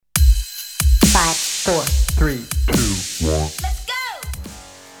4, 3, 2, 1. Let's go!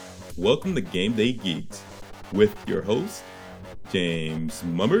 Welcome to Game Day Geeks with your hosts, James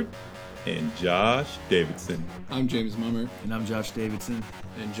Mummert and Josh Davidson. I'm James Mummert. And I'm Josh Davidson.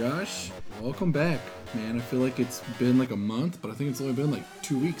 And Josh, welcome back, man. I feel like it's been like a month, but I think it's only been like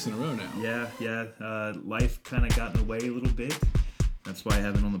 2 weeks in a row now. Yeah. Life kind of got in the way a little bit. That's why I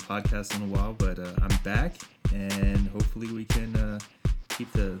haven't on the podcast in a while, but I'm back, and hopefully we can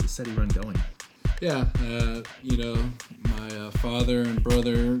keep the steady run going. Yeah, my father and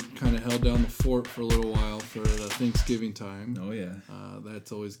brother kind of held down the fort for a little while for the Thanksgiving time. Oh, yeah.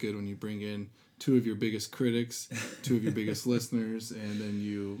 That's always good when you bring in two of your biggest critics, two of your biggest listeners, and then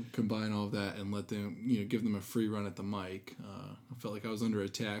you combine all of that and let them, give them a free run at the mic. I felt like I was under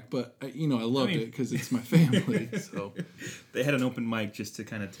attack, but, I loved it because it's my family. So They had an open mic just to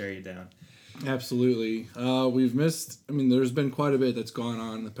kind of tear you down. Absolutely. We've missed, there's been quite a bit that's gone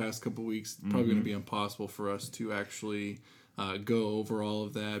on in the past couple of weeks. It's probably going to be impossible for us to actually go over all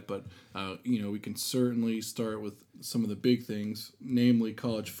of that, but, we can certainly start with some of the big things, namely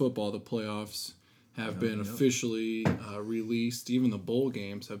college football. The playoffs have been officially released. Even the bowl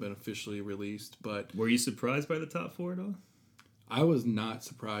games have been officially released. But Were you surprised by the top four at all? I was not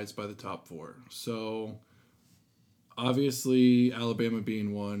surprised by the top four. So, obviously, Alabama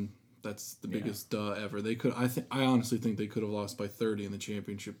being one. That's the biggest duh ever. They could. I honestly think they could have lost by 30 in the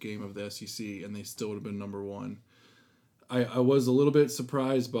championship game of the SEC, and they still would have been number one. I was a little bit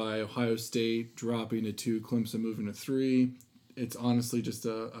surprised by Ohio State dropping to 2, Clemson moving to 3. It's honestly just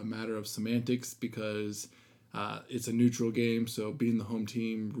a matter of semantics because it's a neutral game, so being the home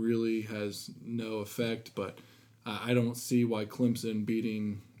team really has no effect. But I don't see why Clemson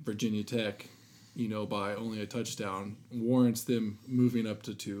beating Virginia Tech, by only a touchdown warrants them moving up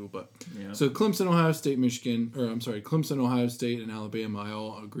to 2. But So Clemson, Ohio State, Clemson, Ohio State, and Alabama I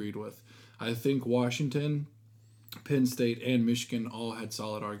all agreed with. I think Washington, Penn State, and Michigan all had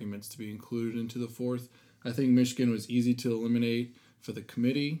solid arguments to be included into the fourth. I think Michigan was easy to eliminate for the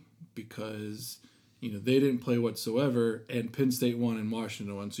committee because, they didn't play whatsoever, and Penn State won and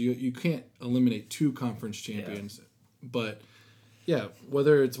Washington won. So you can't eliminate 2 conference champions. Yeah. But yeah,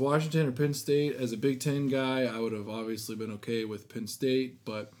 whether it's Washington or Penn State, as a Big Ten guy, I would have obviously been okay with Penn State,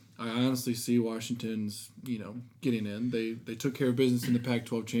 but I honestly see Washington's, getting in. They took care of business in the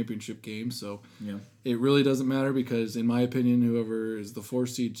Pac-12 championship game, so it really doesn't matter because, in my opinion, whoever is the 4th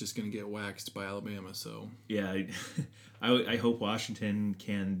seed is just going to get waxed by Alabama. So yeah, I hope Washington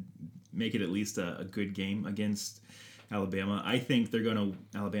can make it at least a good game against Alabama. I think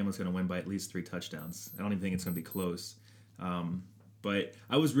Alabama's going to win by at least 3 touchdowns. I don't even think it's going to be close. But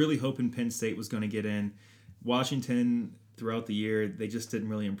I was really hoping Penn State was going to get in. Washington, throughout the year, they just didn't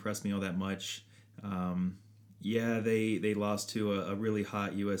really impress me all that much. They lost to a really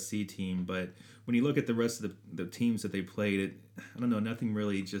hot USC team, but when you look at the rest of the teams that they played, nothing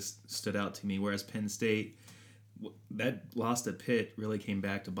really just stood out to me, whereas Penn State, that loss at Pitt really came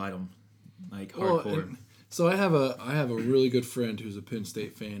back to bite them, hardcore. So I have a really good friend who's a Penn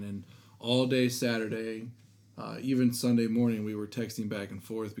State fan, and all day Saturday, even Sunday morning, we were texting back and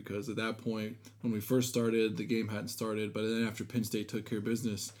forth because at that point, when we first started, the game hadn't started. But then after Penn State took care of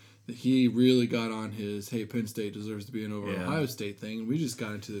business, he really got on his, hey, Penn State deserves to be in over Ohio State thing. And we just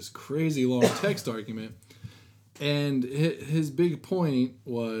got into this crazy long text argument. And his big point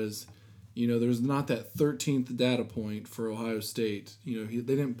was, there's not that 13th data point for Ohio State. They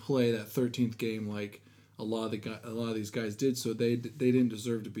didn't play that 13th game like a lot of these guys did, so they didn't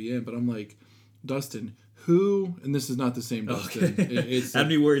deserve to be in. But I'm like, Dustin, who, and this is not the same Dustin. Okay. I'd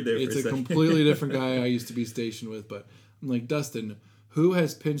be worried there. It's a completely different guy I used to be stationed with, but I'm like, Dustin, who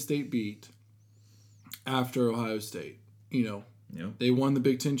has Penn State beat after Ohio State? They won the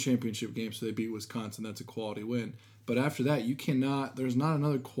Big Ten championship game, so they beat Wisconsin. That's a quality win. But after that, there's not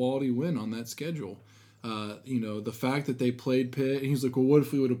another quality win on that schedule. The fact that they played Pitt, and he's like, well, what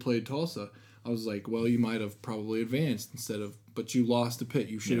if we would have played Tulsa? I was like, well, you might have probably advanced but you lost to Pitt.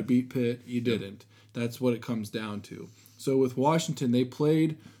 You should have beat Pitt. You didn't. That's what it comes down to. So with Washington, they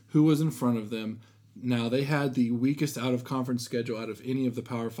played who was in front of them. Now, they had the weakest out-of-conference schedule out of any of the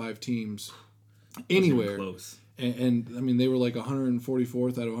Power 5 teams anywhere. Close. And they were like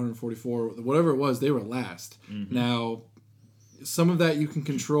 144th out of 144. Whatever it was, they were last. Mm-hmm. Now, some of that you can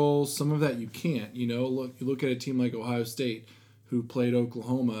control, some of that you can't. You look at a team like Ohio State, who played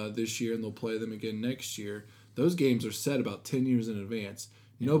Oklahoma this year, and they'll play them again next year. Those games are set about 10 years in advance.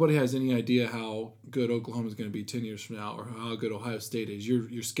 Nobody has any idea how good Oklahoma is going to be 10 years from now or how good Ohio State is.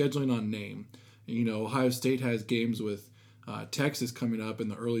 You're scheduling on name. Ohio State has games with Texas coming up in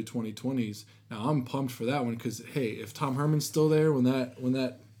the early 2020s. Now, I'm pumped for that one because, hey, if Tom Herman's still there when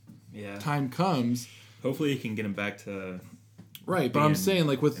that time comes. Hopefully, you can get him back to. Right, but I'm saying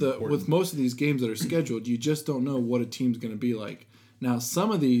like with important. most of these games that are scheduled, you just don't know what a team's going to be like. Now,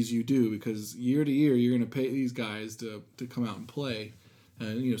 some of these you do because year to year you're going to pay these guys to come out and play.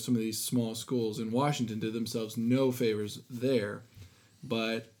 And some of these small schools in Washington did themselves no favors there.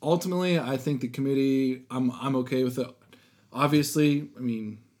 But ultimately, I think the committee, I'm okay with it. Obviously, I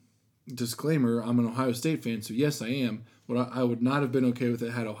mean, disclaimer, I'm an Ohio State fan, so yes, I am. But I would not have been okay with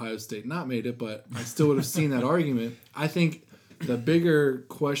it had Ohio State not made it, but I still would have seen that argument. I think the bigger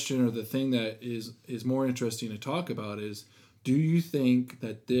question or the thing that is more interesting to talk about is, do you think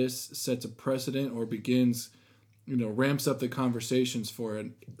that this sets a precedent or begins, ramps up the conversations for a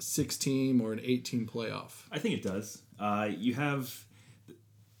 6-team or an 8-team playoff? I think it does. You have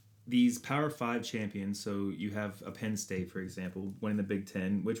these Power 5 champions, so you have a Penn State, for example, winning the Big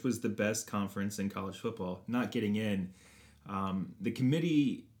Ten, which was the best conference in college football, not getting in. The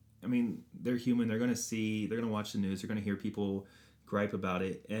committee, I mean, they're human. They're going to watch the news. They're going to hear people gripe about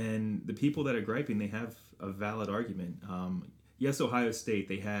it. And the people that are griping, they have a valid argument. Yes, Ohio State,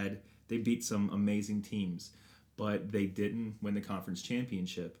 they beat some amazing teams, but they didn't win the conference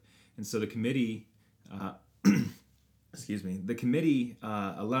championship. And so the committee,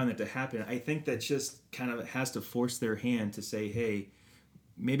 allowing that to happen, I think that just kind of has to force their hand to say, hey,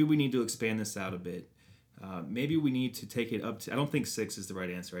 maybe we need to expand this out a bit. Maybe we need to take it up to, I don't think 6 is the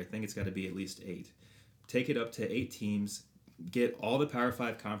right answer. I think it's got to be at least 8. Take it up to 8 teams, get all the Power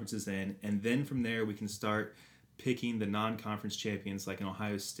 5 conferences in, and then from there we can start picking the non-conference champions like an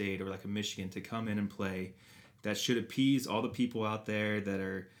Ohio State or like a Michigan to come in and play. That should appease all the people out there that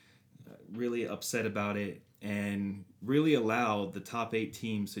are really upset about it and really allow the top 8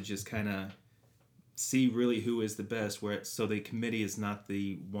 teams to just kind of see really who is the best, so the committee is not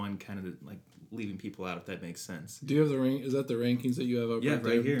the one kind of like leaving people out, if that makes sense. Do you have the rank? Is that the rankings that you have up right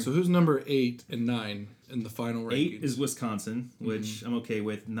there? here? So who's number 8 and 9 in the final rankings? 8 is Wisconsin, which I'm okay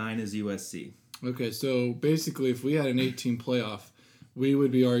with. 9 is USC. Okay, so basically if we had an 8-team playoff, we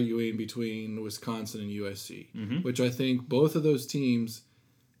would be arguing between Wisconsin and USC, which I think both of those teams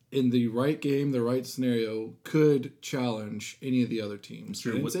in the right game, the right scenario, could challenge any of the other teams.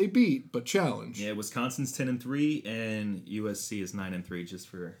 I didn't say beat, but challenge. Yeah, Wisconsin's 10-3 and USC is 9-3, just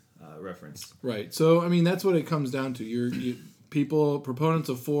for reference. Right. So I mean, that's what it comes down to. Proponents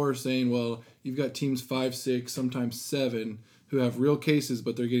of 4 saying, well, you've got teams 5, 6, sometimes 7 who have real cases,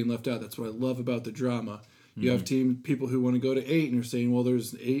 but they're getting left out. That's what I love about the drama. You have people who want to go to 8 and are saying, well,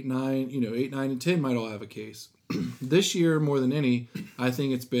 there's 8, 9, 8, 9, and 10 might all have a case. This year, more than any, I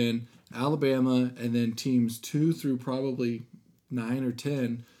think it's been Alabama and then teams 2 through probably 9 or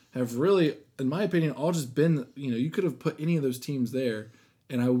 10 have really, in my opinion, all just been, you could have put any of those teams there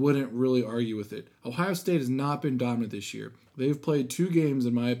and I wouldn't really argue with it. Ohio State has not been dominant this year. They've played 2 games,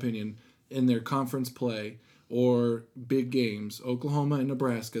 in my opinion, in their conference play or big games, Oklahoma and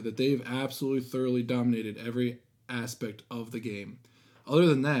Nebraska, that they've absolutely thoroughly dominated every aspect of the game. Other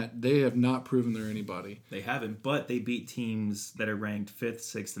than that, they have not proven they're anybody. They haven't, but they beat teams that are ranked 5th,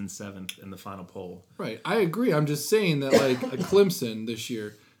 6th, and 7th in the final poll. Right. I agree. I'm just saying that, like, a Clemson this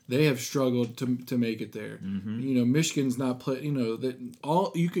year, they have struggled to make it there. Michigan's not play. That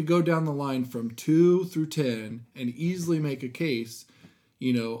all you could go down the line from 2 through 10 and easily make a case.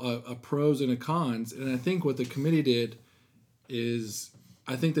 A pros and a cons. And I think what the committee did is,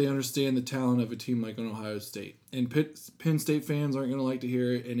 I think they understand the talent of a team like an Ohio State. And Penn State fans aren't going to like to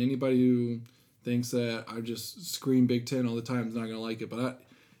hear it, and anybody who thinks that I just scream Big Ten all the time is not going to like it. But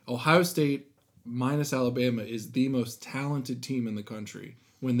Ohio State minus Alabama is the most talented team in the country.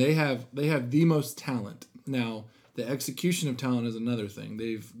 When they have the most talent. Now, the execution of talent is another thing.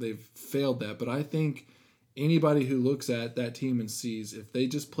 They've failed that, but I think anybody who looks at that team and sees if they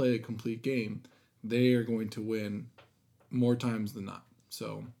just play a complete game, they are going to win more times than not.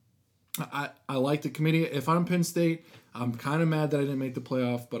 So I like the committee. If I'm Penn State, I'm kind of mad that I didn't make the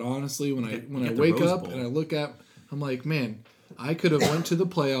playoff. But honestly, when I wake up and I look at, I'm like, man, I could have went to the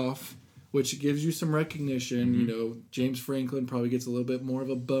playoff, which gives you some recognition. James Franklin probably gets a little bit more of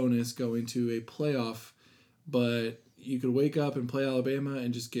a bonus going to a playoff. But you could wake up and play Alabama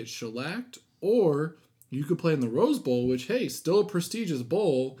and just get shellacked, or you could play in the Rose Bowl, which, hey, still a prestigious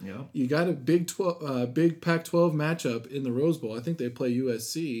bowl. Yeah. You got a big Pac-12 matchup in the Rose Bowl. I think they play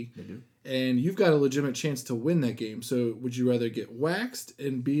USC. They do. And you've got a legitimate chance to win that game. So would you rather get waxed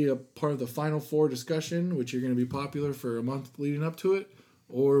and be a part of the Final Four discussion, which you're going to be popular for a month leading up to it?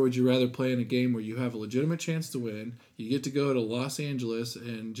 Or would you rather play in a game where you have a legitimate chance to win, you get to go to Los Angeles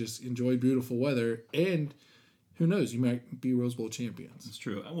and just enjoy beautiful weather, and who knows, you might be Rose Bowl champions. It's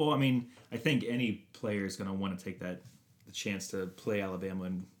true. Well, I mean, I think any player is going to want to take that the chance to play Alabama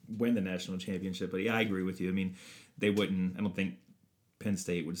and win the national championship. But yeah, I agree with you. I mean, they wouldn't. I don't think Penn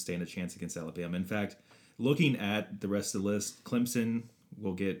State would stand a chance against Alabama. In fact, looking at the rest of the list, Clemson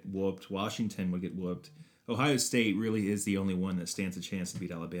will get whooped. Washington will get whooped. Ohio State really is the only one that stands a chance to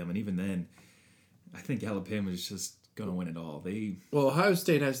beat Alabama. And even then, I think Alabama is just going to win it all. Well, Ohio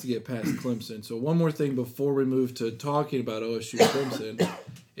State has to get past Clemson. So one more thing before we move to talking about OSU Clemson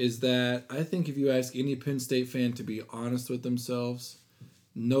is that I think if you ask any Penn State fan to be honest with themselves,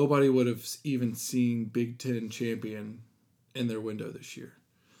 nobody would have even seen Big Ten champion in their window this year.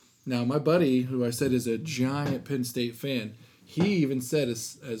 Now, my buddy, who I said is a giant Penn State fan, he even said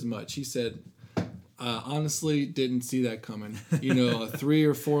as much. He said, honestly, didn't see that coming. A 3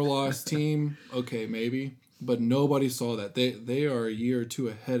 or 4 loss team, okay, maybe. But nobody saw that. They are a year or two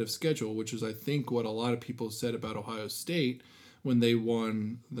ahead of schedule, which is, I think, what a lot of people said about Ohio State when they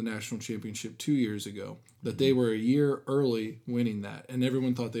won the national championship 2 years ago, that they were a year early winning that. And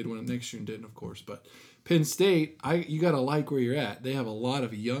everyone thought they'd win it next year and didn't, of course. But Penn State, you got to like where you're at. They have a lot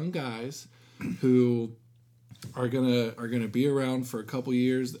of young guys who are gonna be around for a couple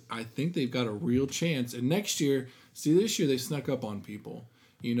years. I think they've got a real chance. And next year, this year they snuck up on people.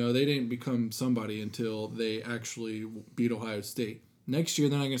 They didn't become somebody until they actually beat Ohio State. Next year,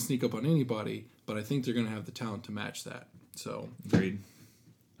 they're not going to sneak up on anybody, but I think they're going to have the talent to match that. So, agreed.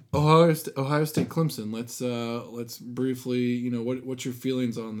 Ohio State, Clemson. Let's briefly, what's your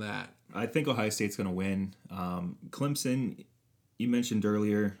feelings on that? I think Ohio State's going to win. Clemson, you mentioned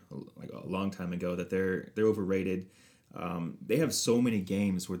earlier, like a long time ago, that they're overrated. They have so many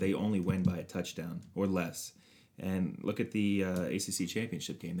games where they only win by a touchdown or less. And look at the ACC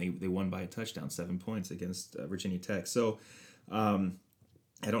championship game. They won by a touchdown, 7 points against Virginia Tech. So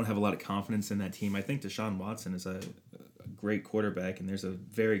I don't have a lot of confidence in that team. I think Deshaun Watson is a great quarterback, and there's a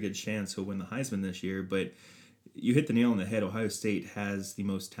very good chance he'll win the Heisman this year. But you hit the nail on the head. Ohio State has the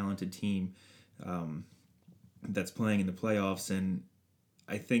most talented team that's playing in the playoffs, and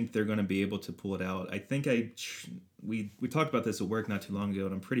I think they're going to be able to pull it out. I think we talked about this at work not too long ago,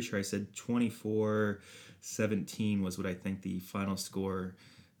 and I'm pretty sure I said 24-17 was what I think the final score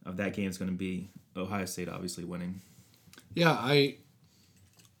of that game is going to be. Ohio State obviously winning. Yeah, I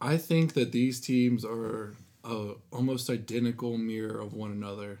think that these teams are almost identical mirror of one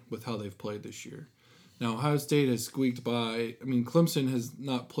another with how they've played this year. Now, Ohio State has squeaked by. I mean, Clemson has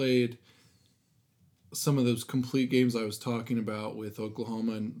not played some of those complete games I was talking about with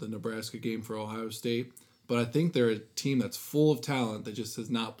Oklahoma and the Nebraska game for Ohio State. But I think they're a team that's full of talent that just has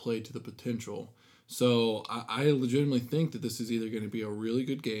not played to the potential. So I legitimately think that this is either going to be a really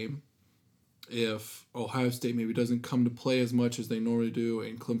good game if Ohio State maybe doesn't come to play as much as they normally do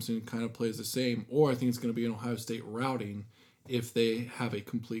and Clemson kind of plays the same, or I think it's going to be an Ohio State routing if they have a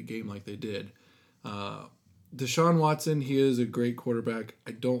complete game like they did. Deshaun Watson, he is a great quarterback.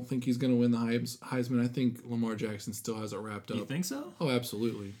 I don't think he's going to win the Heisman. I think Lamar Jackson still has it wrapped up. You think so? Oh,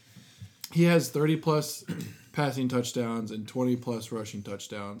 absolutely. He has 30-plus passing touchdowns and 20-plus rushing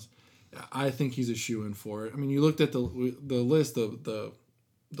touchdowns. I think he's a shoo-in for it. I mean, you looked at the list.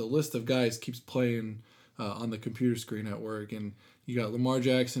 The list of guys keeps playing on the computer screen at work, and you got Lamar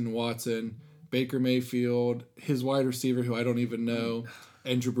Jackson, Watson, Baker Mayfield, his wide receiver, who I don't even know,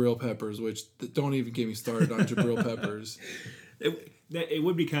 and Jabril Peppers, which don't even get me started on Jabril Peppers. It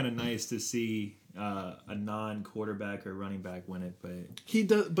would be kind of nice to see a non-quarterback or running back win it, but he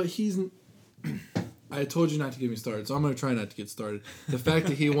does. But he's. I told you not to get me started, so I'm going to try not to get started. The fact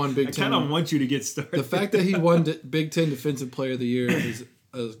that he won Big Ten, I kind of want you to get started. The fact that he won Big Ten Defensive Player of the Year is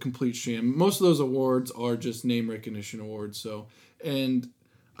a complete sham. Most of those awards are just name recognition awards. So, and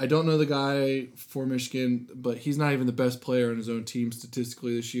I don't know the guy for Michigan, but he's not even the best player on his own team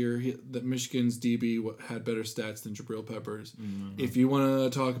statistically this year. That Michigan's DB had better stats than Jabril Peppers. Mm-hmm. If you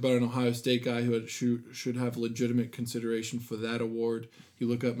want to talk about an Ohio State guy who should have legitimate consideration for that award, you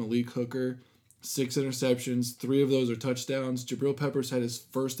look up Malik Hooker. 6 interceptions, 3 of those are touchdowns. Jabril Peppers had his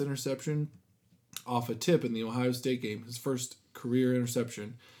first interception off a tip in the Ohio State game, his first career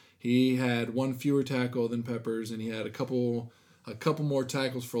interception. He had 1 fewer tackle than Peppers, and he had a couple more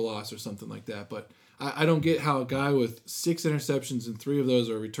tackles for loss or something like that. But I don't get how a guy with 6 interceptions and 3 of those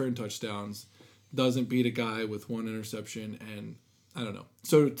are return touchdowns doesn't beat a guy with 1 interception, and I don't know.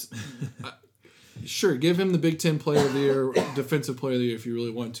 So sure, give him the Big Ten Player of the Year, Defensive Player of the Year if you really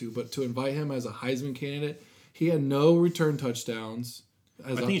want to, but to invite him as a Heisman candidate, he had no return touchdowns.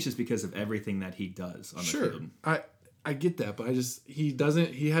 I think it's just because of everything that he does on the field. I get that, but he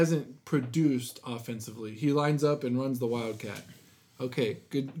hasn't produced offensively. He lines up and runs the Wildcat. Okay,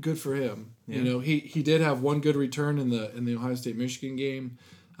 good for him. Yeah. He did have 1 good return in the Ohio State Michigan game.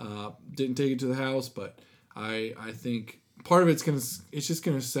 Didn't take it to the house, but I think part of it's just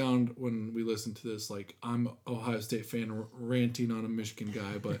gonna sound when we listen to this like I'm an Ohio State fan ranting on a Michigan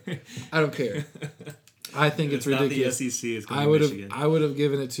guy, but I don't care. I think it's ridiculous. Not the SEC. It's I would have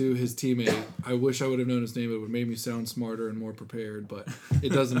given it to his teammate. I wish I would have known his name. It would have made me sound smarter and more prepared, but it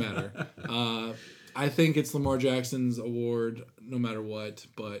doesn't matter. I think it's Lamar Jackson's award no matter what,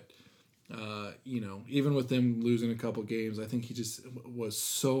 but even with them losing a couple games, I think he just was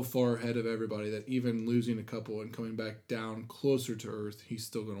so far ahead of everybody that even losing a couple and coming back down closer to earth, he's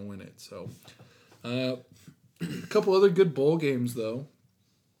still going to win it. So, a couple other good bowl games, though.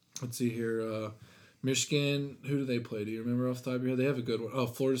 Let's see here. Michigan, who do they play? Do you remember off the top of your head? They have a good one. Oh,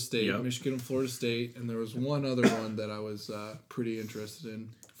 Florida State. Yep. Michigan and Florida State. And there was one other one that I was pretty interested in.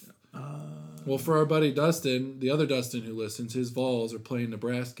 Well, for our buddy Dustin, the other Dustin who listens, his Vols are playing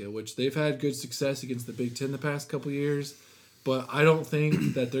Nebraska, which they've had good success against the Big Ten the past couple years. But I don't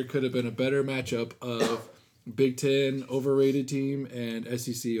think that there could have been a better matchup of Big Ten overrated team and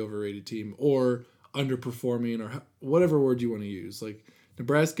SEC overrated team, or underperforming, or whatever word you want to use. Like,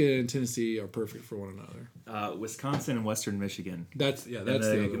 Nebraska and Tennessee are perfect for one another. Wisconsin and Western Michigan. That's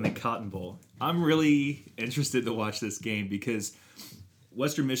in the Cotton Bowl. I'm really interested to watch this game because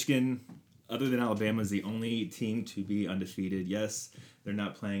Western Michigan, other than Alabama, is the only team to be undefeated. Yes, they're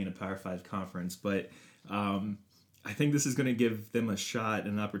not playing in a Power 5 conference, but I think this is going to give them a shot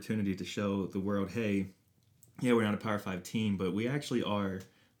and an opportunity to show the world, hey, yeah, we're not a Power 5 team, but we actually are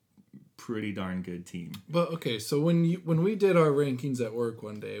pretty darn good team. But okay, so when we did our rankings at work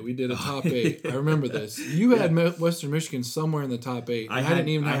one day, we did a top 8. I remember this. You had Western Michigan somewhere in the top 8. I didn't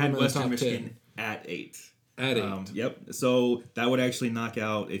even have them in the Western top Michigan 10. at 8. At 8. Yep. So that would actually knock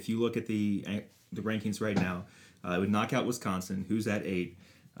out, if you look at the rankings right now, it would knock out Wisconsin, who's at 8.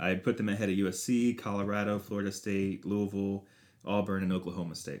 I'd put them ahead of USC, Colorado, Florida State, Louisville, Auburn, and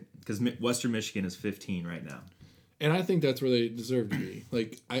Oklahoma State. Because Western Michigan is 15 right now. And I think that's where they deserve to be.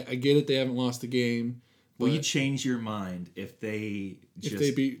 Like, I get it, they haven't lost a game. Will you change your mind if they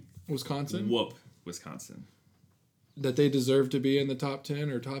beat Wisconsin? Whoop Wisconsin. That they deserve to be in the top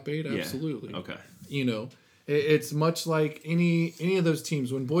 10 or top 8? Absolutely. Yeah. Okay. It's much like any of those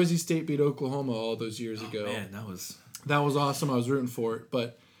teams. When Boise State beat Oklahoma all those years ago. Man, that was awesome. I was rooting for it.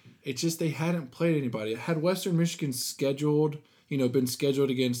 But it's just they hadn't played anybody. Had Western Michigan been scheduled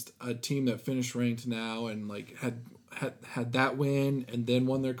against a team that finished ranked now and like had that win and then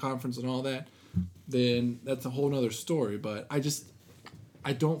won their conference and all that, then that's a whole nother story. But I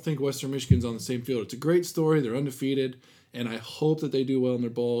don't think Western Michigan's on the same field. It's a great story. They're undefeated, and I hope that they do well in their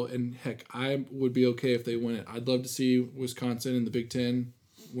bowl. And heck, I would be okay if they win it. I'd love to see Wisconsin in the Big Ten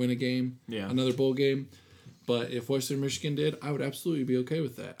win a game, another bowl game. But if Western Michigan did, I would absolutely be okay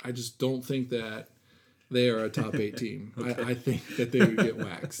with that. I just don't think that they are a top 8 team. Okay. I think that they would get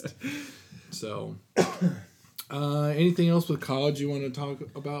waxed. So, anything else with college you want to talk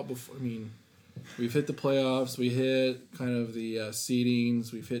about before? I mean, we've hit the playoffs. We hit kind of the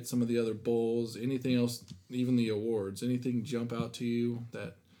seedings. We've hit some of the other bowls. Anything else, even the awards? Anything jump out to you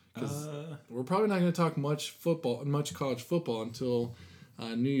that? Because we're probably not going to talk much college football until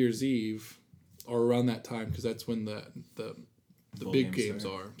New Year's Eve or around that time, because that's when the big games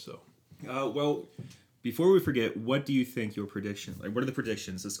are. So, well. Before we forget, what do you think your predictions? Like, what are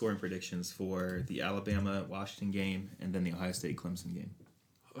the scoring predictions for the Alabama-Washington game and then the Ohio State-Clemson game?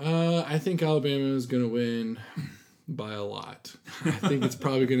 I think Alabama is going to win by a lot. I think it's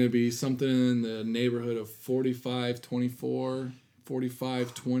probably going to be something in the neighborhood of 45-24,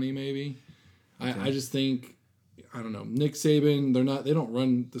 45-20 maybe. Okay. I just think, I don't know, Nick Saban, they don't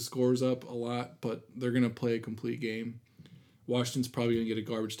run the scores up a lot, but they're going to play a complete game. Washington's probably going to get a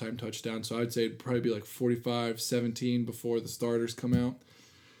garbage time touchdown, so I'd say it'd probably be like 45-17 before the starters come out.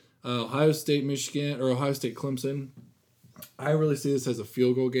 Ohio State, Michigan, or Ohio State, Clemson. I really see this as a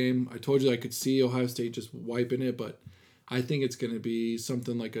field goal game. I told you I could see Ohio State just wiping it, but I think it's going to be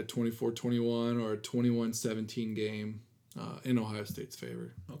something like a 24-21 or a 21-17 game in Ohio State's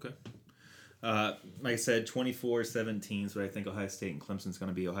favor. Okay. Like I said, 24-17 is what I think Ohio State and Clemson's going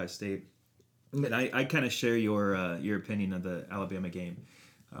to be. Ohio State. And I kind of share your opinion of the Alabama game.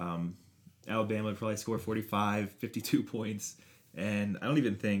 Alabama would probably score 45, 52 points. And I don't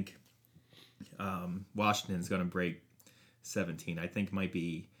even think Washington's going to break 17. I think it might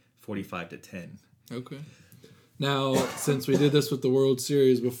be 45-10. Okay. Now, since we did this with the World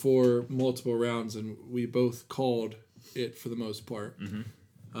Series before multiple rounds and we both called it for the most part,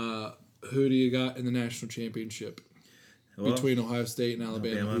 who do you got in the national championship between Ohio State and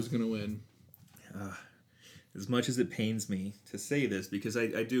Alabama? Who's going to win? As much as it pains me to say this, because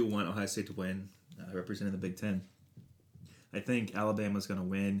I do want Ohio State to win, representing the Big Ten, I think Alabama's going to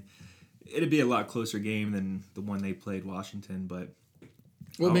win. it'd be a lot closer game than the one they played Washington. But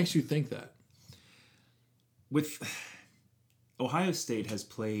What makes you think that? with Ohio State has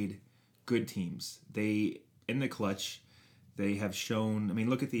played good teams. They in the clutch. They have shown. I mean,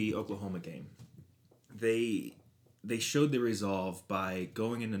 look at the Oklahoma game. They showed the resolve by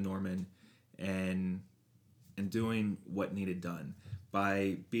going into Norman and doing what needed done,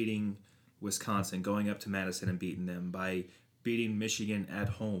 by beating Wisconsin, going up to Madison and beating them, by beating Michigan at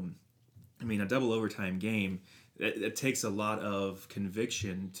home. I mean, a double overtime game, it takes a lot of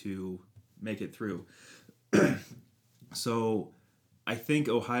conviction to make it through. So I think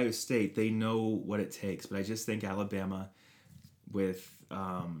Ohio State, they know what it takes, but I just think Alabama with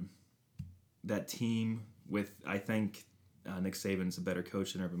that team, I think Nick Saban's a better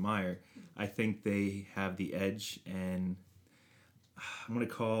coach than Urban Meyer. I think they have the edge, and I'm going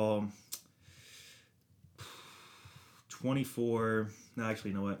to call 24, no,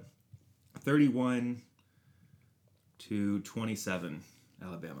 actually, you know what? 31-27,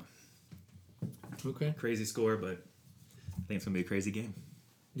 Alabama. Okay. Crazy score, but I think it's going to be a crazy game.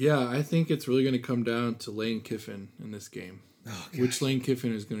 Yeah, I think it's really going to come down to Lane Kiffin in this game. Oh, which Lane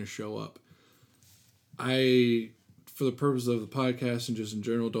Kiffin is going to show up. I, for the purpose of the podcast and just in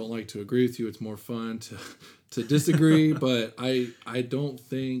general, don't like to agree with you. It's more fun to disagree, but I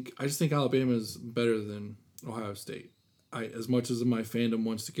just think Alabama is better than Ohio State. As much as my fandom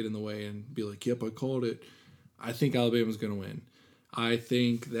wants to get in the way and be like, yep, I called it, I think Alabama's going to win. I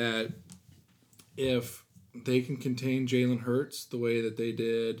think that if they can contain Jalen Hurts the way that they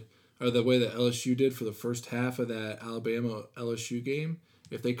did, or the way that LSU did for the first half of that Alabama-LSU game,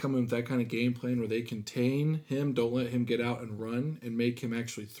 if they come in with that kind of game plan where they contain him, don't let him get out and run, and make him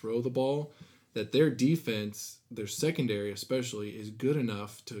actually throw the ball, that their defense, their secondary especially, is good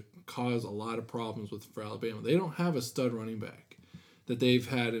enough to cause a lot of problems for Alabama. They don't have a stud running back that they've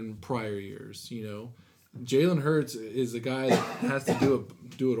had in prior years, you know. Jalen Hurts is a guy that has to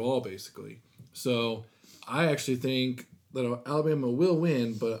do it all, basically. So I actually think that Alabama will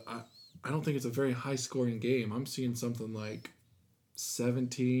win, but I don't think it's a very high-scoring game. I'm seeing something like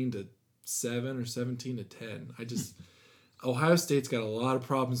 17-7 or 17-10. Ohio State's got a lot of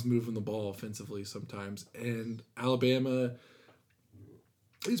problems moving the ball offensively sometimes, and Alabama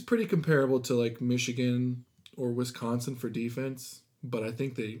is pretty comparable to like Michigan or Wisconsin for defense, but I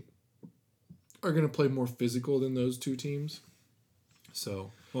think they are going to play more physical than those two teams.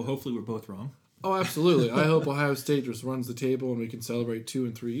 So, well, hopefully we're both wrong. Oh, absolutely. I hope Ohio State just runs the table and we can celebrate 2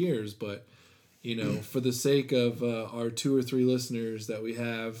 and 3 years. But, you know, for the sake of our 2 or 3 listeners that we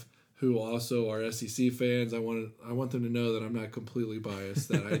have who also are SEC fans, I want them to know that I'm not completely biased,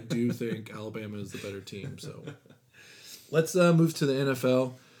 that I do think Alabama is the better team. So let's move to the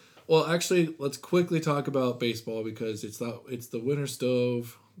NFL. Well, actually, let's quickly talk about baseball because it's the winter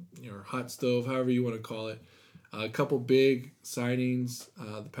stove or hot stove, however you want to call it. A couple big signings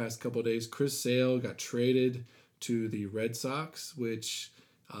the past couple of days. Chris Sale got traded to the Red Sox, which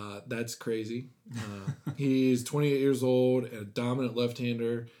that's crazy. He's 28 years old and a dominant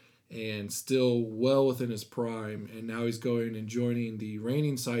left-hander and still well within his prime. And now he's going and joining the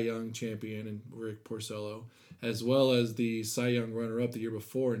reigning Cy Young champion in Rick Porcello, as well as the Cy Young runner-up the year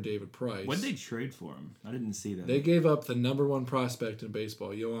before in David Price. When did they trade for him? I didn't see that. They gave up the number 1 prospect in baseball,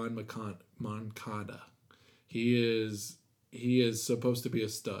 Yoan Moncada. He is supposed to be a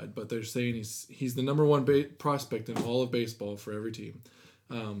stud, but they're saying he's the number 1 prospect in all of baseball for every team.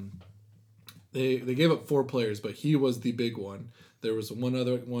 They gave up 4 players, but he was the big one. There was one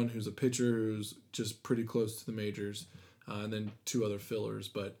other one who's a pitcher who's just pretty close to the majors, and then 2 other fillers.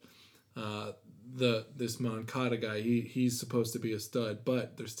 But this Moncada guy, he's supposed to be a stud,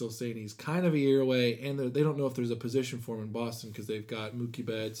 but they're still saying he's kind of a year away, and they don't know if there's a position for him in Boston because they've got Mookie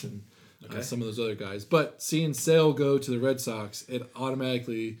Betts and some of those other guys. But seeing Sale go to the Red Sox, it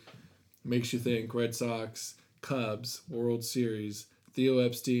automatically makes you think Red Sox, Cubs, World Series, Theo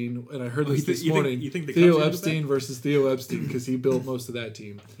Epstein, and I heard this morning. You think the Theo Cubs Epstein versus Theo Epstein because he built most of that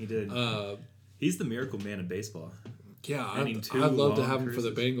team. He did. He's the miracle man in baseball. Yeah, I'd love to have him for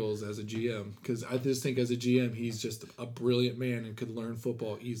the Bengals as a GM because I just think as a GM he's just a brilliant man and could learn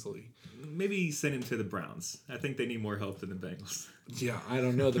football easily. Maybe send him to the Browns. I think they need more help than the Bengals. Yeah, I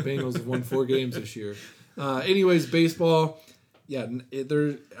don't know. The Bengals have won 4 games this year. Anyways, baseball. Yeah,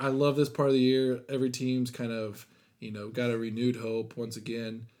 I love this part of the year. Every team's kind of got a renewed hope once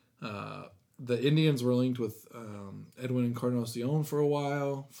again. The Indians were linked with Edwin Encarnacion for a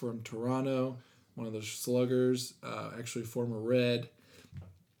while from Toronto, one of the sluggers, actually former Red.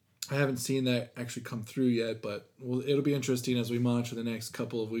 I haven't seen that actually come through yet, but it'll be interesting as we monitor the next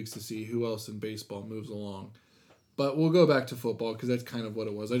couple of weeks to see who else in baseball moves along. But we'll go back to football because that's kind of what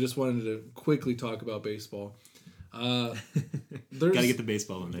it was. I just wanted to quickly talk about baseball. Gotta get the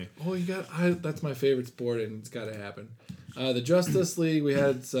baseball in there. Oh, that's my favorite sport, and it's got to happen. The Justice League, we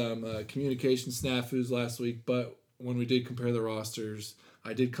had some communication snafus last week, but when we did compare the rosters,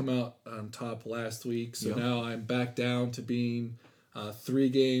 I did come out on top last week. So now I'm back down to being 3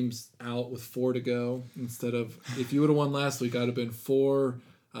 games out with 4 to go. Instead of, if you would have won last week, I'd have been 4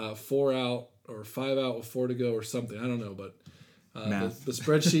 out or 5 out with 4 to go or something. I don't know, but the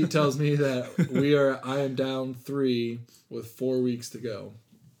spreadsheet tells me that I am down 3 with 4 weeks to go.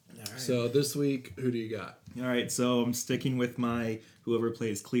 All right. So this week, who do you got? All right, so I'm sticking with my whoever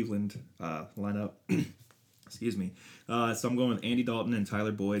plays Cleveland lineup. Excuse me. So I'm going with Andy Dalton and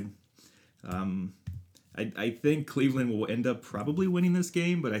Tyler Boyd. I think Cleveland will end up probably winning this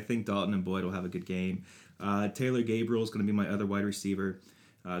game, but I think Dalton and Boyd will have a good game. Taylor Gabriel is going to be my other wide receiver.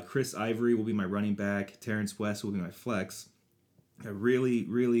 Chris Ivory will be my running back. Terrence West will be my flex. I really,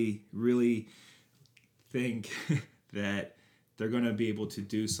 really, really think that they're going to be able to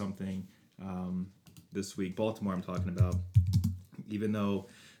do something this week. Baltimore, I'm talking about. Even though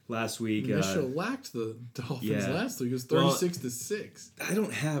last week Mitchell lacked the Dolphins last week. It was 36-6. I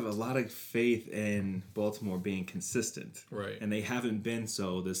don't have a lot of faith in Baltimore being consistent. Right. And they haven't been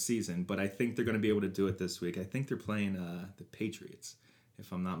so this season, but I think they're going to be able to do it this week. I think they're playing the Patriots,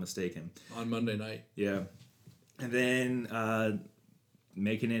 if I'm not mistaken. On Monday night. Yeah. And then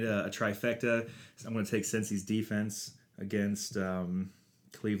making it a trifecta, I'm going to take Cincy's defense against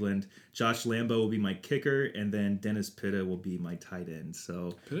Cleveland. Josh Lambo will be my kicker, and then Dennis Pitta will be my tight end.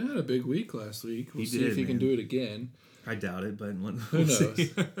 So Pitta had a big week last week. We'll see if he can man. do it again. I doubt it, but we'll who knows?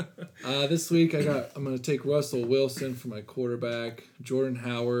 see. This week I'm going to take Russell Wilson for my quarterback, Jordan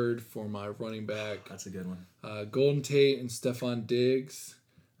Howard for my running back. That's a good one. Golden Tate and Stephon Diggs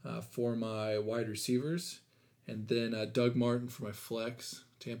for my wide receivers, and then Doug Martin for my flex,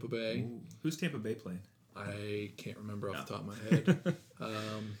 Tampa Bay. Ooh. Who's Tampa Bay playing? I can't remember off the top of my head.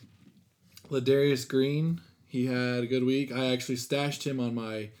 Ladarius Green, he had a good week. I actually stashed him on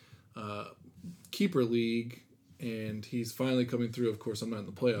my keeper league, and he's finally coming through. Of course, I'm not in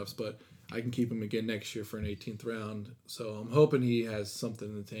the playoffs, but I can keep him again next year for an 18th round. So I'm hoping he has something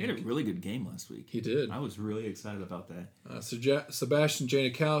in the tank. He had a really good game last week. He did. I was really excited about that. Sebastian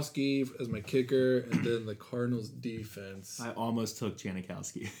Janikowski as my kicker, and then the Cardinals defense. I almost took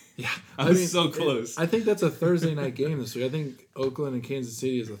Janikowski. Yeah, I was so close. I think that's a Thursday night game this week. I think Oakland and Kansas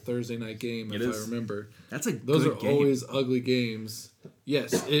City is a Thursday night game, if I remember. That's a Those good are game. always ugly games.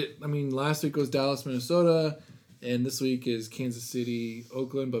 Yes, last week was Dallas, Minnesota, and this week is Kansas City,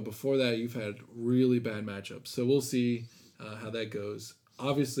 Oakland. But before that, you've had really bad matchups. So we'll see how that goes.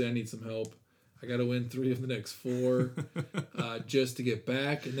 Obviously, I need some help. I got to win 3 of the next 4 just to get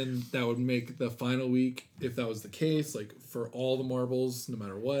back. And then that would make the final week, if that was the case, like for all the marbles, no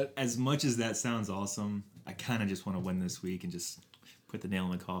matter what. As much as that sounds awesome, I kind of just want to win this week and just put the nail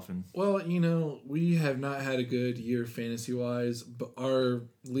in the coffin. Well, we have not had a good year fantasy-wise, but our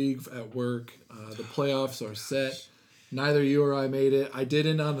league at work, the playoffs are set. Neither you or I made it. I did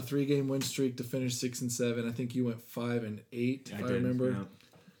end on the 3-game win streak to finish 6-7. I think you went 5-8, if I remember.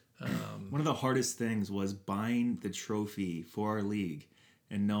 Yeah. One of the hardest things was buying the trophy for our league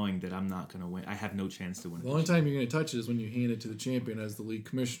and knowing that I'm not going to win. I have no chance to win. The only time you're going to touch it is when you hand it to the champion as the league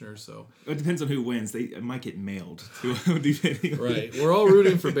commissioner. So it depends on who wins. It might get mailed to depending. Right. We're all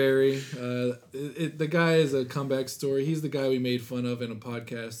rooting for Barry. The guy is a comeback story. He's the guy we made fun of in a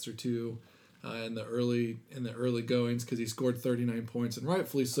podcast or two in the early goings because he scored 39 points and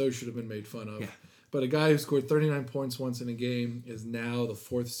rightfully so should have been made fun of. Yeah. But a guy who scored 39 points once in a game is now the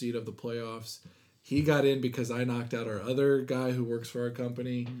 4th seed of the playoffs. He got in because I knocked out our other guy who works for our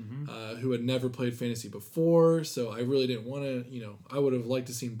company, who had never played fantasy before. So I really didn't want to, I would have liked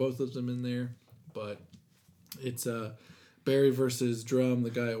to seen both of them in there. But it's Barry versus Drum, the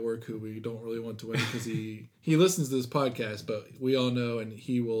guy at work who we don't really want to win because he listens to this podcast, but we all know and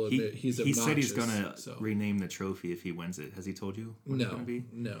he will admit he's obnoxious. He said he's going to rename the trophy if he wins it. Has he told you what it's going to be?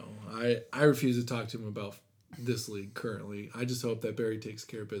 No. I refuse to talk to him about this league currently. I just hope that Barry takes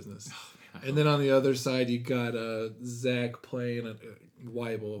care of business. And then on the other side, you got Zach playing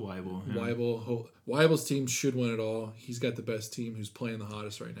Weibel. Yeah. Weibel's team should win it all. He's got the best team who's playing the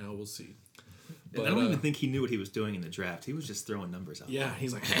hottest right now. We'll see. But, I don't even think he knew what he was doing in the draft. He was just throwing numbers out. Yeah,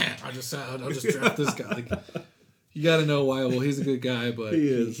 he's like, I'll just draft this guy. Like, you got to know Weibel. He's a good guy, but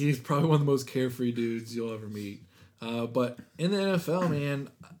he's probably one of the most carefree dudes you'll ever meet. But in the NFL, man,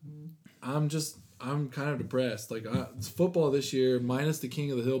 I'm kind of depressed. Like football this year, minus the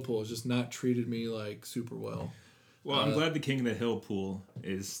King of the Hill pool, has just not treated me like super well. Well, I'm glad the King of the Hill pool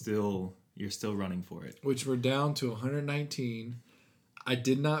is still, You're still running for it. which we're down to 119. I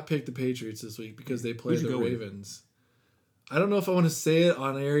did not pick the Patriots this week because they play Who'd you the go with? Ravens. I don't know if I want to say it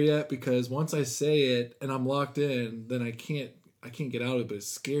on air yet because once I say it and I'm locked in, then I can't get out of it. But it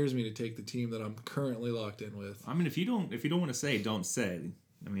scares me to take the team that I'm currently locked in with. I mean, if you don't want to say, don't say.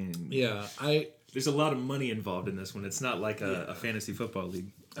 I mean, Yeah, there's a lot of money involved in this one. It's not like a fantasy football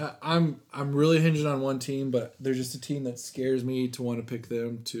league. I'm really hinging on one team, but they're just a team that scares me to want to pick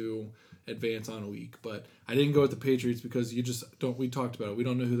them to advance on a week. But I didn't go with the Patriots because you just don't. We talked about it. We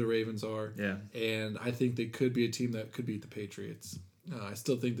don't know who the Ravens are. Yeah. And I think they could be a team that could beat the Patriots. I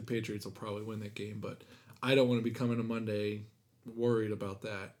still think the Patriots will probably win that game, but I don't want to be coming to Monday worried about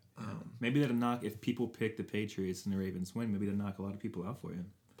that. Maybe that'll knock, if people pick the Patriots and the Ravens win, maybe that'll knock a lot of people out for you.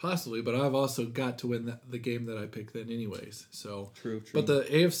 Possibly, but I've also got to win the game that I picked then anyways. So True. But the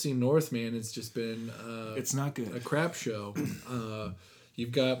AFC North, man, it's just been It's not good. a crap show.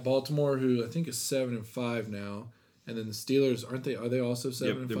 You've got Baltimore, who I think is 7-5 now, and then the Steelers aren't they? Are they also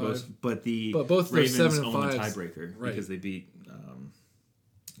 7-5? They're both, but both those Ravens 7 and own the 5s, tiebreaker right. because they beat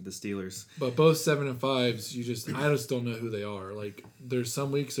the Steelers. But both 7-5s, I just don't know who they are. Like there's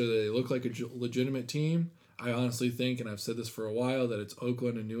some weeks where they look like a legitimate team. I honestly think, and I've said this for a while, that it's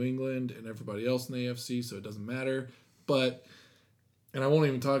Oakland and New England and everybody else in the AFC, so it doesn't matter. But, and I won't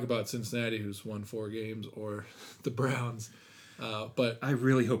even talk about Cincinnati, who's won 4 games, or the Browns. But I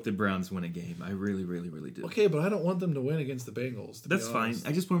really hope the Browns win a game. I really, really, really do. okay, but I don't want them to win against the Bengals. That's fine.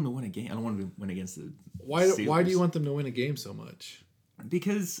 I just want them to win a game. I don't want them to win against the Why Steelers. do you want them to win a game so much?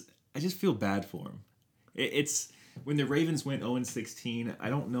 Because I just feel bad for them. It's when the Ravens went 0-16. I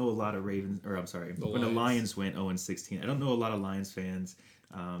don't know a lot of Ravens, or I'm sorry, when the Lions went 0-16. I don't know a lot of Lions fans.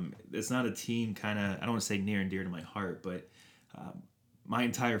 It's not a team kind of, I don't want to say near and dear to my heart, but my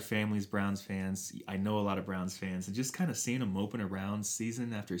entire family's Browns fans. I know a lot of Browns fans, and just kind of seeing them moping around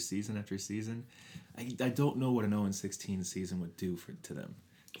season after season after season. I don't know what an 0-16 season would do to them.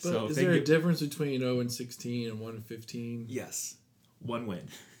 But So is there a difference between 0-16 and 1-15? Yes, one win.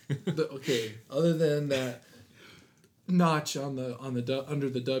 Okay, other than that notch on the under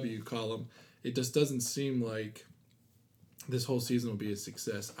the W column, it just doesn't seem like this whole season will be a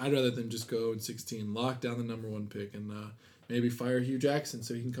success. I'd rather than just go 0-16, lock down the number 1 pick, and maybe fire Hugh Jackson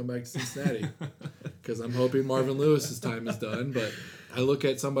so he can come back to Cincinnati. Because I'm hoping Marvin Lewis's time is done. But I look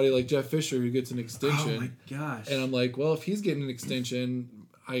at somebody like Jeff Fisher who gets an extension. Oh my gosh! And I'm like, well, if he's getting an extension,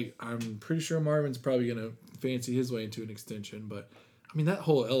 I'm pretty sure Marvin's probably going to fancy his way into an extension. But, I mean, that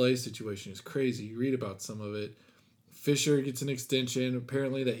whole LA situation is crazy. You read about some of it. Fisher gets an extension,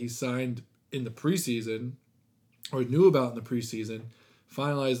 apparently, that he signed in the preseason, or knew about in the preseason,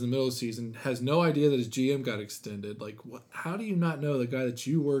 finalized in the middle of the season, has no idea that his GM got extended. Like, what? How do you not know the guy that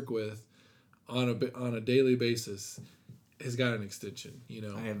you work with on a daily basis has got an extension? You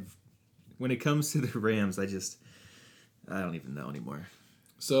know, When it comes to the Rams, I don't even know anymore.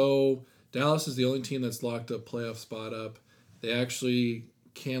 So Dallas is the only team that's locked up playoff spot up. They actually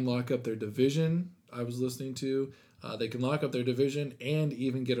can lock up their division. I was listening to. They can lock up their division and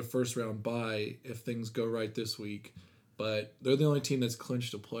even get a first round bye if things go right this week. But they're the only team that's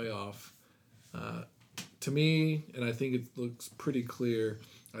clinched a playoff. To me, and I think it looks pretty clear,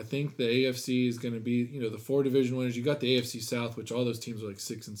 I think the AFC is going to be, the 4 division winners. You got the AFC South, which all those teams are like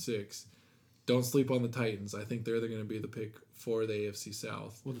 6-6. Don't sleep on the Titans. I think they're going to be the pick for the AFC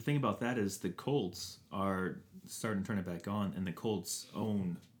South. Well, the thing about that is the Colts are starting to turn it back on, and the Colts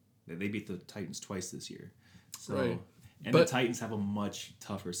they beat the Titans twice this year. So, Right. And the Titans have a much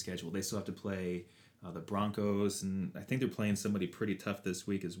tougher schedule. They still have to play the Broncos, and I think they're playing somebody pretty tough this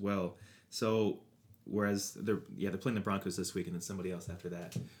week as well. So, whereas they're playing the Broncos this week and then somebody else after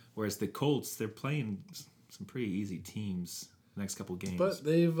that. Whereas the Colts, they're playing some pretty easy teams the next couple games. But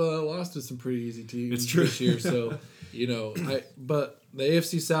they've lost to some pretty easy teams It's true. this year. So, but the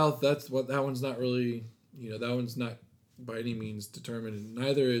AFC South, that one's not really, that one's not by any means determined.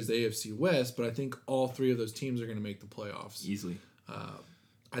 Neither is the AFC West, but I think all 3 of those teams are going to make the playoffs. Easily.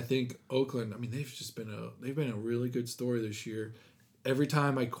 I think Oakland, they've been a really good story this year. Every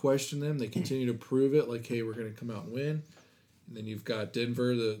time I question them, they continue to prove it. Like, hey, we're going to come out and win. And then you've got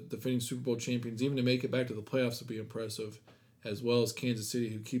Denver, the defending Super Bowl champions. Even to make it back to the playoffs would be impressive, as well as Kansas City,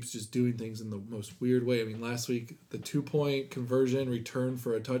 who keeps just doing things in the most weird way. I mean, last week the 2-point conversion return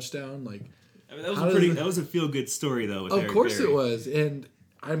for a touchdown, like. I mean, that was a feel good story though. With Of Eric course Berry. it was, and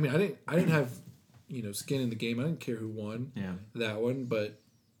I mean, I didn't have skin in the game. I didn't care who won that one, but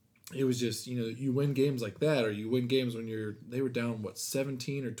it was just you win games like that, or you win games when they were down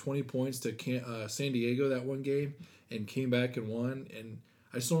 17 or 20 points to San Diego that one game and came back and won. And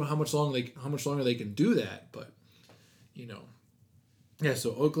I just don't know how much longer they can do that, but Yeah,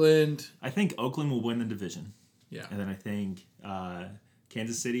 so Oakland. I think Oakland will win the division. Yeah. And then I think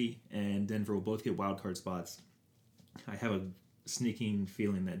Kansas City and Denver will both get wild card spots. I have a sneaking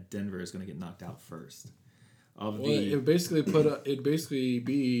feeling that Denver is going to get knocked out first. It basically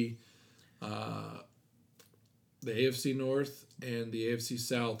be the AFC North and the AFC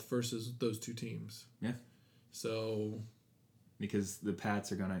South versus those two teams. Yeah. So because the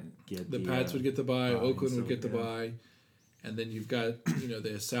Pats are going to get the Pats would get the bye, Oakland would get the yeah. bye, and then you've got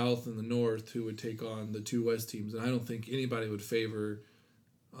the South and the North who would take on the two West teams, and I don't think anybody would favor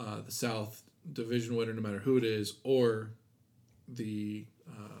the South division winner, no matter who it is, or the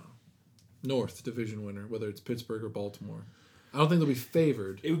North division winner, whether it's Pittsburgh or Baltimore. I don't think they'll be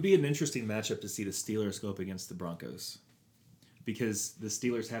favored. It would be an interesting matchup to see the Steelers go up against the Broncos, because the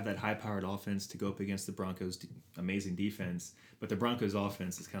Steelers have that high-powered offense to go up against the Broncos' amazing defense, but the Broncos'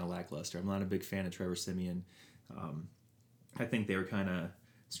 offense is kind of lackluster. I'm not a big fan of Trevor Siemian. I think they were kind of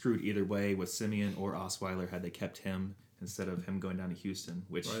screwed either way with Siemian or Osweiler had they kept him instead of him going down to Houston.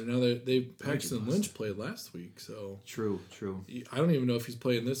 Which right now Paxton Lynch played last week, so true. I don't even know if he's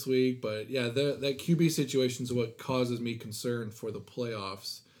playing this week, but yeah, that QB situation is what causes me concern for the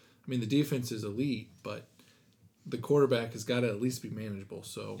playoffs. I mean, the defense is elite, but the quarterback has got to at least be manageable.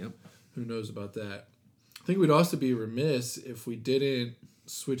 So Who knows about that? I think we'd also be remiss if we didn't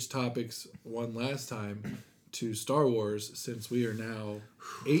switch topics one last time to Star Wars, since we are now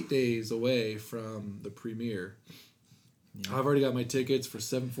 8 days away from the premiere. Yeah. I've already got my tickets for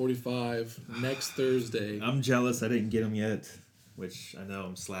 7:45 next Thursday. I'm jealous I didn't get them yet, which I know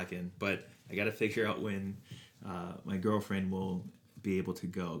I'm slacking, but I got to figure out when my girlfriend will be able to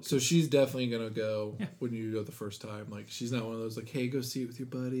go. So she's definitely going to go when you go the first time. Like, she's not one of those, like, hey, go see it with your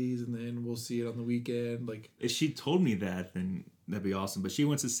buddies, and then we'll see it on the weekend. Like, if she told me that, then that'd be awesome. But she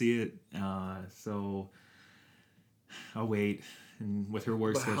wants to see it, so I'll wait. And with her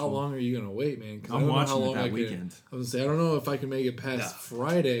work schedule. How long are you going to wait, man? I'm watching it that weekend. I was going to say, I don't know if I can make it past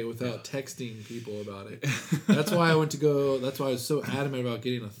Friday without texting people about it. That's why I went to go. That's why I was so adamant about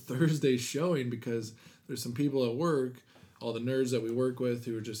getting a Thursday showing, because there's some people at work, all the nerds that we work with,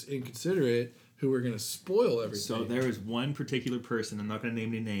 who are just inconsiderate, who are going to spoil everything. So there is one particular person, I'm not going to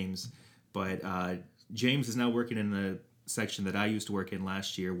name any names, but James is now working in the section that I used to work in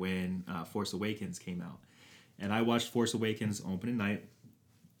last year when Force Awakens came out. And I watched Force Awakens opening night,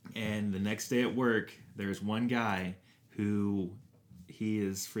 and the next day at work, there's one guy who, he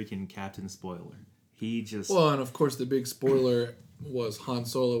is freaking Captain Spoiler. He just... Well, and of course the big spoiler was Han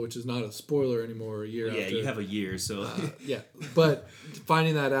Solo, which is not a spoiler anymore a year after. Yeah, you have a year, so... But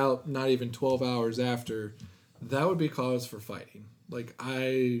finding that out not even 12 hours after, that would be cause for fighting. Like,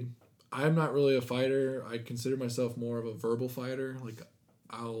 I'm not really a fighter. I consider myself more of a verbal fighter. Like,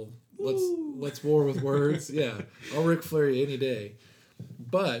 let's war with words. Yeah, I'll Ric Flair any day.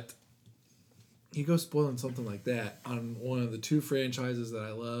 But you go spoiling something like that on one of the two franchises that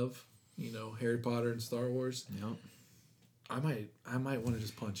I love, Harry Potter and Star Wars. Yep. I might want to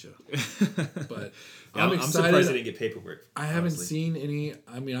just punch you. But I'm excited. surprised I didn't get paperwork. I haven't seen any.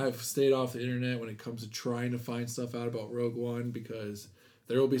 I mean, I've stayed off the internet when it comes to trying to find stuff out about Rogue One, because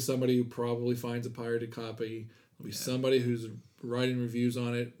there will be somebody who probably finds a pirated copy. There'll be somebody who's writing reviews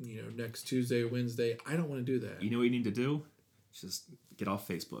on it, next Tuesday or Wednesday. I don't want to do that. You know what you need to do? Just get off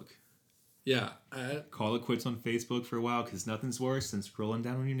Facebook. Yeah. Call it quits on Facebook for a while, because nothing's worse than scrolling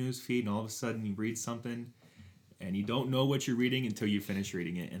down on your news feed and all of a sudden you read something and you don't know what you're reading until you finish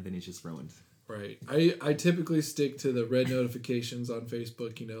reading it, and then it's just ruined. Right. I typically stick to the red notifications on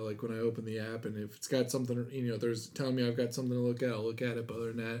Facebook, like when I open the app, and if it's got something, there's telling me I've got something to look at, I'll look at it. But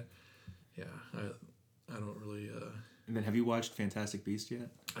other than that, I don't really... And then have you watched Fantastic Beasts yet?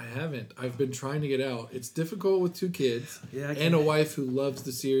 I haven't. I've been trying to get out. It's difficult with two kids and a can. wife who loves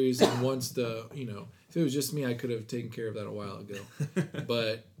the series and wants to, if it was just me, I could have taken care of that a while ago.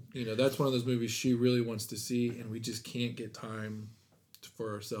 But, that's one of those movies she really wants to see, and we just can't get time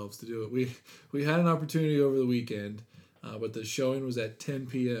for ourselves to do it. We had an opportunity over the weekend, but the showing was at 10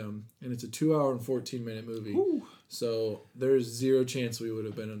 p.m., and it's a 2-hour and 14-minute movie. Ooh. So there's zero chance we would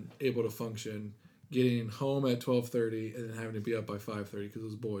have been able to function getting home at 12:30 and then having to be up by 5:30, because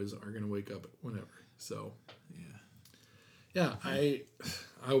those boys are going to wake up whenever. So, I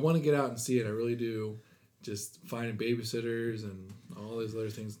want to get out and see it. I really do. Just finding babysitters and all these other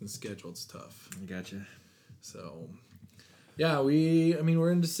things in the schedule, it's tough. I gotcha. So,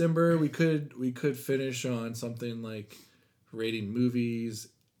 we're in December. We could finish on something like rating movies,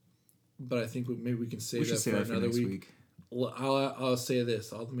 but I think maybe we can save that for another week. Well, I'll say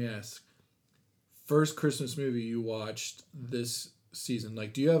this. Let me ask. First Christmas movie you watched this season?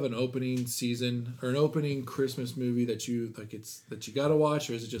 Like, do you have an opening season or an opening Christmas movie that you like? That you gotta watch,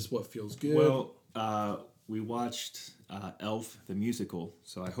 or is it just what feels good? Well, we watched Elf the musical,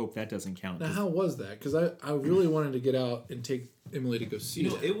 so I hope that doesn't count. Now, how was that? Because I really wanted to get out and take Emily to go see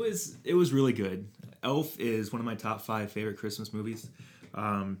it. It was really good. Elf is one of my top 5 favorite Christmas movies.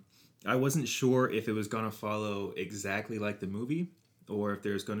 I wasn't sure if it was gonna follow exactly like the movie, or if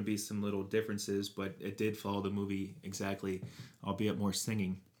there's going to be some little differences, but it did follow the movie exactly, albeit more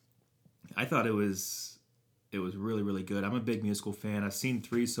singing. I thought it was really, really good. I'm a big musical fan. I've seen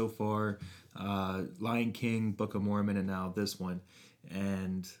 3 so far, Lion King, Book of Mormon, and now this one.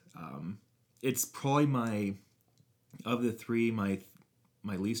 And it's probably of the 3, my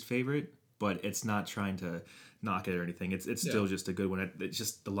least favorite, but it's not trying to knock it or anything. It's still just a good one. It's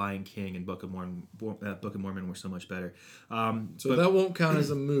just the Lion King and Book of Mormon were so much better. So that won't count as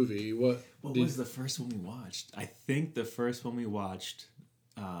a movie. What was the first one we watched? I think the first one we watched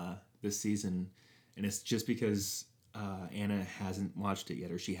this season, and it's just because Anna hasn't watched it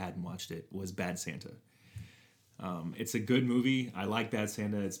yet, or she hadn't watched it, was Bad Santa. It's a good movie. I like Bad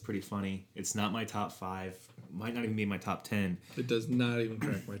Santa. It's pretty funny. It's not my top 5. Might not even be my top 10. It does not even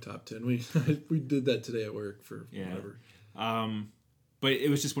crack my top 10. We did that today at work for whatever. But it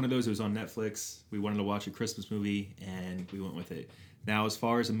was just one of those. It was on Netflix. We wanted to watch a Christmas movie, and we went with it. Now, as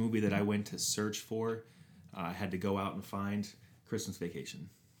far as a movie that I went to search for, I had to go out and find Christmas Vacation,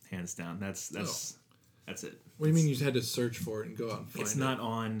 hands down. That's it. What do you mean you had to search for it and go out and find it? It's not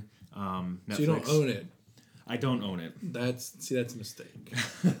on Netflix. So you don't own it? I don't own it. That's a mistake.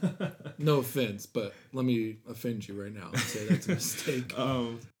 No offense, but let me offend you right now and say that's a mistake.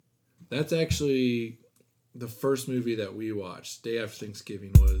 That's actually the first movie that we watched day after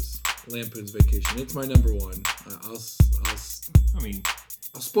Thanksgiving was Lampoon's Vacation. It's my number 1. I'll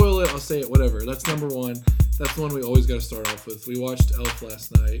spoil it. I'll say it. Whatever. That's number 1. That's the one we always got to start off with. We watched Elf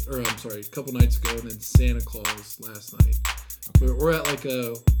last night, a couple nights ago, and then Santa Claus last night. We're at like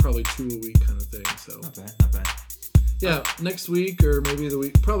a probably 2 a week kind of thing. So not bad. Yeah, next week or maybe the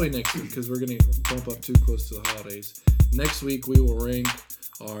week, probably next week because we're gonna bump up too close to the holidays. Next week we will rank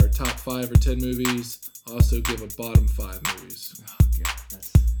our top 5 or 10 movies. Also give a bottom 5 movies. Oh yeah,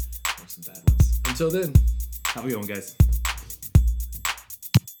 that's some bad ones. Until then, how we going, guys?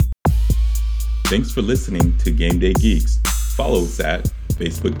 Thanks for listening to Game Day Geeks. Follow us at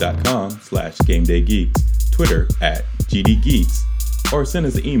facebook.com/GameDayGeeks, Twitter @GDGeeks, or send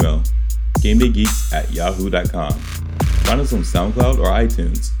us an email, GameDayGeeks@yahoo.com. Find us on SoundCloud or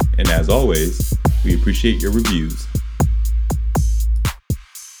iTunes. And as always, we appreciate your reviews.